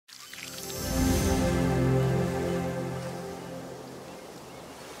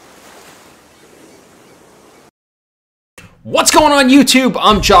What's going on YouTube?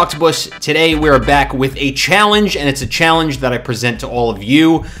 I'm Jocktopus. Today we're back with a challenge, and it's a challenge that I present to all of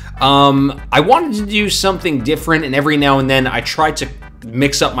you. I wanted to do something different, and every now and then I try to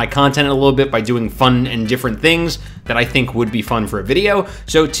mix up my content a little bit by doing fun and different things that I think would be fun for a video.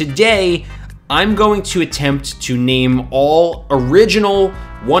 So today I'm going to attempt to name all original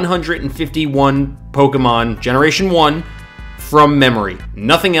 151 Pokemon Generation 1 from memory.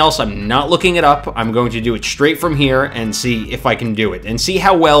 Nothing else. I'm not looking it up. I'm going to do it straight from here and see if I can do it and see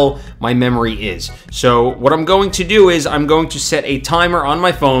how well my memory is. So what I'm going to do is I'm going to set a timer on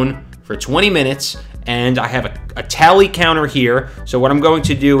my phone for 20 minutes, and I have a tally counter here. So what I'm going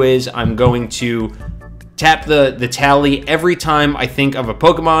to do is I'm going to tap the tally every time I think of a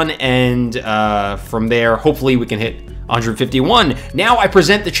Pokemon, and from there, hopefully we can hit 151. Now I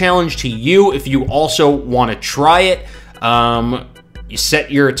present the challenge to you if you also want to try it. You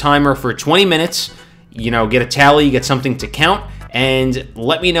set your timer for 20 minutes, get a tally, you get something to count, and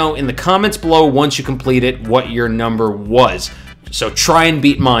let me know in the comments below once you complete it what your number was. So try and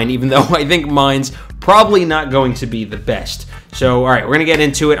beat mine, even though I think mine's probably not going to be the best. So, all right, we're gonna get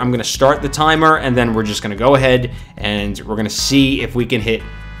into it. I'm gonna start the timer, and then we're just gonna go ahead and we're gonna see if we can hit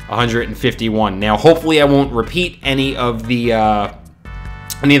 151. Now, hopefully I won't repeat any of the Pokemon.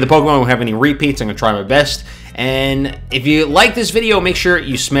 I won't have any repeats. I'm gonna try my best. And if you like this video, make sure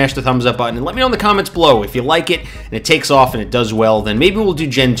you smash the thumbs up button and let me know in the comments below. If you like it and it takes off and it does well, then maybe we'll do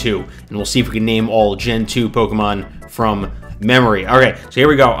Gen 2 and we'll see if we can name all Gen 2 Pokemon from memory. Okay, so here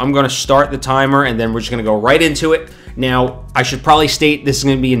we go. I'm going to start the timer, and then we're just going to go right into it. Now, I should probably state this is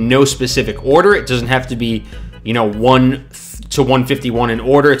going to be in no specific order. It doesn't have to be, 1 to 151 in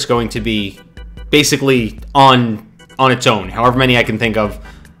order. It's going to be basically on its own. However many I can think of,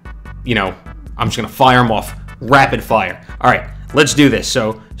 I'm just going to fire them off. Rapid fire. All right, let's do this.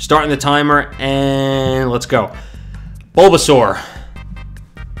 So, starting the timer, and let's go. Bulbasaur.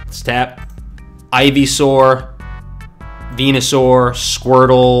 Let's tap. Ivysaur. Venusaur.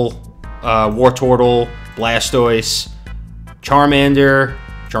 Squirtle. Wartortle. Blastoise. Charmander.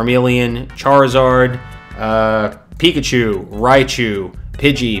 Charmeleon. Charizard. Pikachu. Raichu.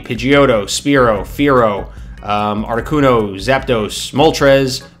 Pidgey. Pidgeotto. Spearow. Fearow. Articuno. Zapdos.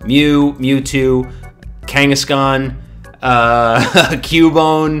 Moltres. Mew. Mewtwo. Kangaskhan,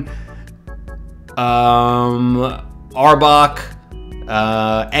 Cubone, Arbok,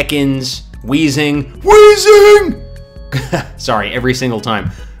 Ekans, Wheezing! Sorry, every single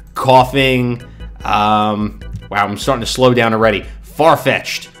time. Coughing, wow, I'm starting to slow down already.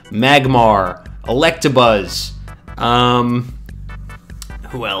 Farfetch'd, Magmar, Electabuzz,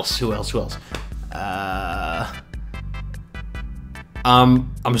 who else?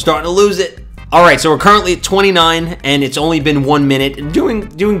 I'm starting to lose it. All right, so we're currently at 29, and it's only been 1 minute.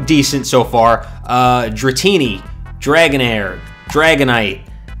 Doing decent so far. Dratini, Dragonair, Dragonite,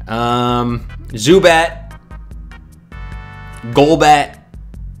 Zubat, Golbat,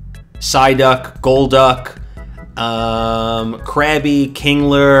 Psyduck, Golduck, Krabby,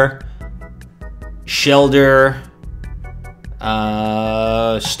 Kingler, Shelder,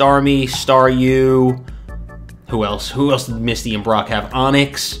 Starmie, Staryu. Who else? Who else did Misty and Brock have?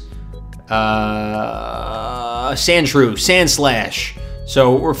 Onix. Sandshrew, Sandslash.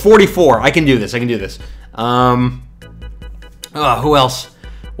 So we're 44. I can do this. Who else?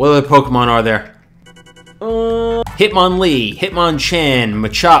 What other Pokemon are there? Hitmonlee, Hitmonchan,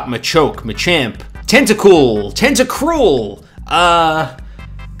 Machop, Machoke, Machamp, Tentacruel.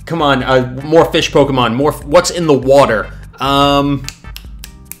 Come on, more fish Pokemon. More. What's in the water?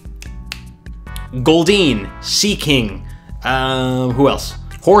 Goldeen, Seaking. Who else?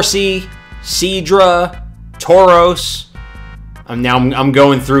 Horsey. Seadra, Tauros. I'm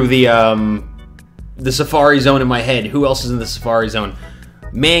going through the Safari Zone in my head. Who else is in the Safari Zone?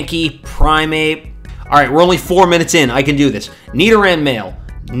 Mankey, Primeape. All right, we're only 4 minutes in. I can do this. Nidoran male,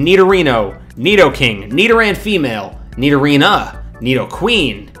 Nidorino, Nidoking, Nidoran female, Nidorina,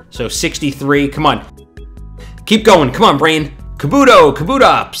 Nidoqueen. So 63. Come on, keep going. Come on, brain. Kabuto,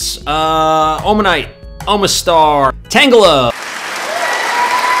 Kabutops, Omanite, Omastar, Tangela.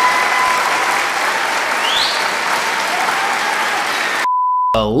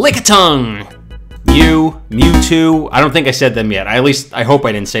 Lickitung, Mewtwo. I don't think I said them yet. At least I hope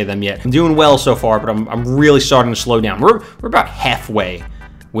I didn't say them yet. I'm doing well so far, but I'm really starting to slow down. We're about halfway,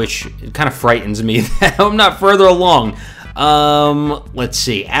 which kind of frightens me that I'm not further along. Let's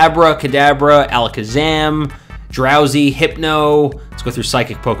see. Abra, Kadabra, Alakazam, Drowsy, Hypno. Let's go through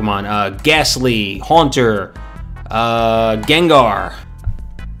Psychic Pokemon. Ghastly, Haunter, Gengar,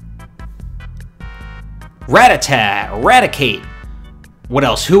 Rattata, Eradicate. What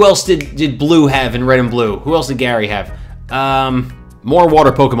else? Who else did Blue have in Red and Blue? Who else did Gary have? More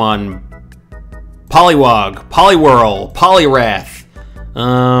water Pokemon. Poliwag, Poliwhirl, Poliwrath.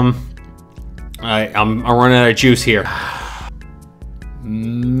 I'm running out of juice here.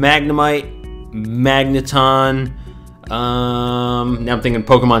 Magnemite, Magneton. Now I'm thinking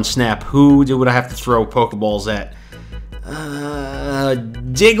Pokemon Snap. Who would I have to throw Pokeballs at?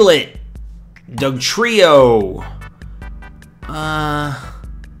 Diglett, Dugtrio.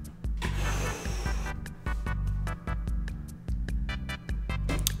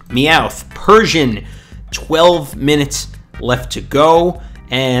 Meowth, Persian. 12 minutes left to go,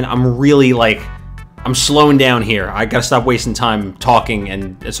 and I'm really like, I'm slowing down here. I gotta stop wasting time talking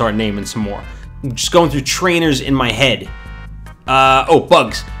and start naming some more. I'm just going through trainers in my head. Oh,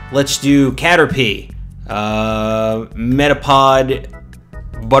 bugs. Let's do Caterpie, Metapod,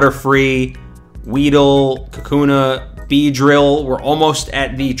 Butterfree, Weedle, Kakuna, Beedrill. We're almost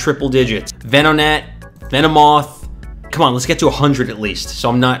at the triple digits. Venonat, Venomoth. Come on, let's get to 100 at least, so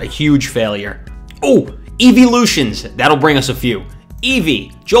I'm not a huge failure. Oh, Evolutions. That'll bring us a few.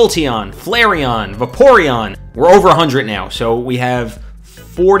 Eevee, Jolteon, Flareon, Vaporeon. We're over 100 now, so we have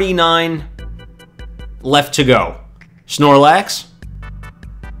 49 left to go. Snorlax.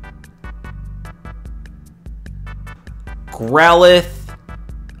 Growlithe,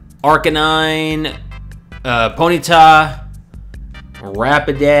 Arcanine, Ponyta,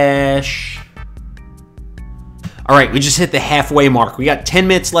 Rapidash. All right, we just hit the halfway mark. We got 10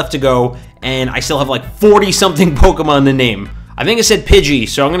 minutes left to go, and I still have like 40-something Pokemon to name. I think I said Pidgey,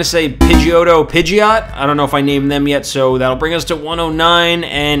 so I'm going to say Pidgeotto, Pidgeot. I don't know if I named them yet, so that'll bring us to 109,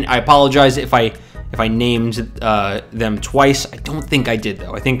 and I apologize if I named them twice. I don't think I did,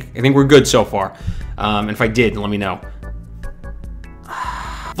 though. I think we're good so far. And if I did, let me know.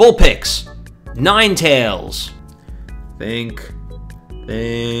 Vulpix, Ninetales. Think.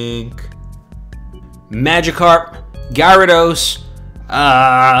 Magikarp, Gyarados.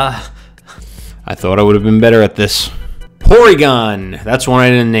 I thought I would have been better at this. Porygon. That's one I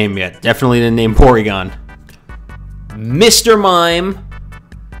didn't name yet. Definitely didn't name Porygon. Mr. Mime.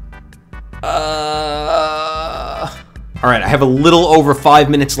 Alright, I have a little over 5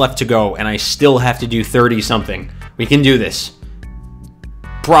 minutes left to go, and I still have to do 30-something. We can do this.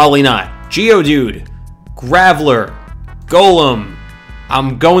 Probably not. Geodude. Graveler. Golem.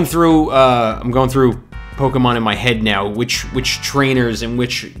 I'm going through Pokemon in my head now. Which trainers and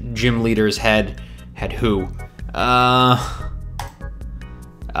which gym leaders had who?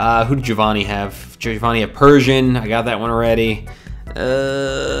 Who did Giovanni have? Giovanni had Persian. I got that one already.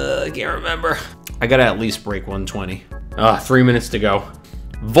 I can't remember. I gotta at least break 120. 3 minutes to go.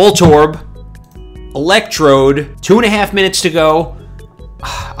 Voltorb. Electrode. 2.5 minutes to go.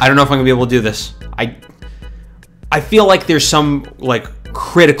 I don't know if I'm gonna be able to do this. I feel like there's some like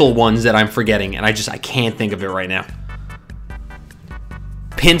critical ones that I'm forgetting, and I can't think of it right now.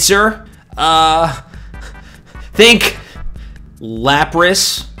 Pinsir. Think.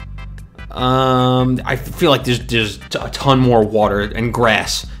 Lapras. I feel like there's a ton more water and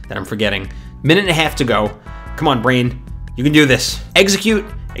grass that I'm forgetting. Minute and a half to go. Come on, brain. You can do this. Execute.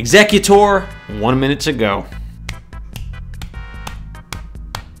 Executor. 1 minute to go.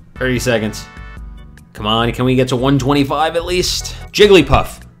 30 seconds. Come on, can we get to 125 at least?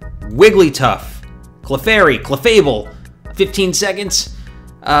 Jigglypuff. Wigglytuff. Clefairy. Clefable. 15 seconds.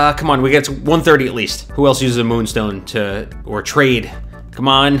 Come on, we get to 130 at least. Who else uses a Moonstone or trade? Come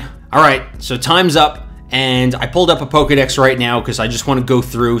on. All right, so time's up, and I pulled up a Pokedex right now because I just want to go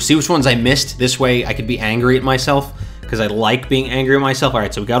through, see which ones I missed. This way I could be angry at myself because I like being angry at myself. All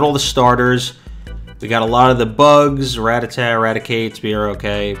right, so we got all the starters. We got a lot of the bugs. Rattata, Eradicate, Spearow,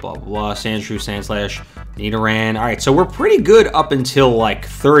 okay, blah, blah, blah. Sandshrew, Sandslash, Nidoran. All right, so we're pretty good up until like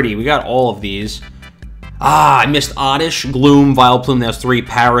 30. We got all of these. I missed Oddish, Gloom, Vileplume, that's 3.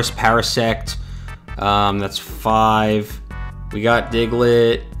 Paris, Parasect, that's 5. We got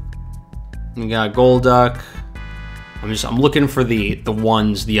Diglett. We got Golduck. I'm looking for the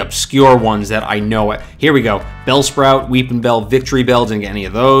ones, the obscure ones that I know. Here we go. Bellsprout, Weeping Bell, Victory Bell. Didn't get any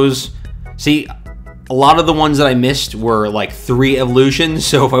of those. See, a lot of the ones that I missed were like 3 evolutions,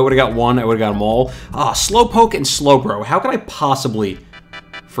 so if I would have got one, I would have got them all. Slowpoke and Slowbro. How could I possibly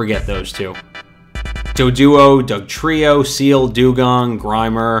forget those two? Doduo, Dugtrio, Seal, Dugong,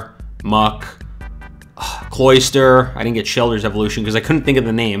 Grimer, Muck, Cloyster. I didn't get Shelter's evolution because I couldn't think of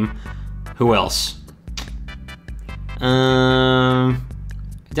the name. Who else? Did I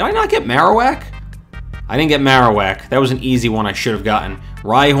not get Marowak? I didn't get Marowak. That was an easy one I should have gotten.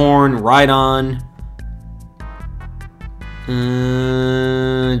 Rhyhorn, Rhydon.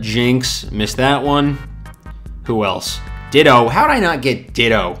 Jinx. Missed that one. Who else? Ditto. How did I not get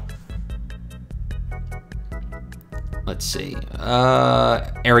Ditto? Let's let's see.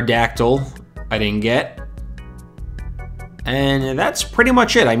 Aerodactyl, I didn't get. And that's pretty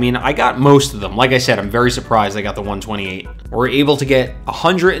much it. I mean, I got most of them. Like I said, I'm very surprised I got the 128. We're able to get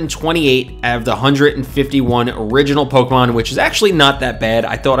 128 out of the 151 original Pokemon, which is actually not that bad.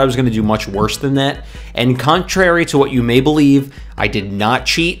 I thought I was going to do much worse than that. And contrary to what you may believe, I did not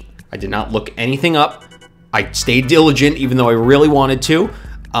cheat. I did not look anything up. I stayed diligent, even though I really wanted to.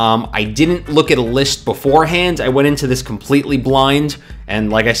 I didn't look at a list beforehand. I went into this completely blind, and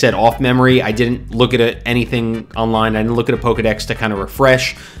like I said, off memory. I didn't look at anything online. I didn't look at a Pokedex to kind of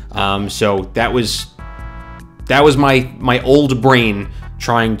refresh. So that was my old brain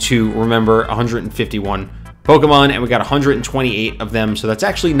trying to remember 151 Pokemon, and we got 128 of them, so that's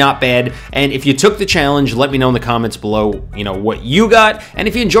actually not bad. And if you took the challenge, let me know in the comments below, you know, what you got. And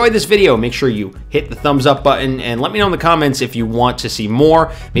if you enjoyed this video, make sure you hit the thumbs up button, and let me know in the comments if you want to see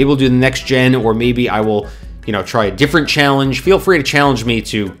more. Maybe we'll do the next gen, or maybe I will, you know, try a different challenge. Feel free to challenge me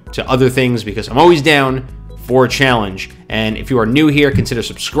to other things, because I'm always down for a challenge. And if you are new here, consider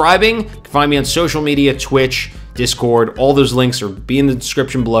subscribing. You can find me on social media, Twitch, Discord. All those links will be in the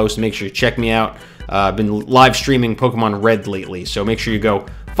description below, so make sure you check me out. I've been live streaming Pokemon Red lately, so make sure you go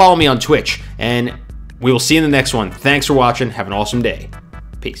follow me on Twitch, and we will see you in the next one. Thanks for watching. Have an awesome day.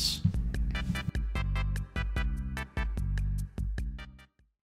 Peace.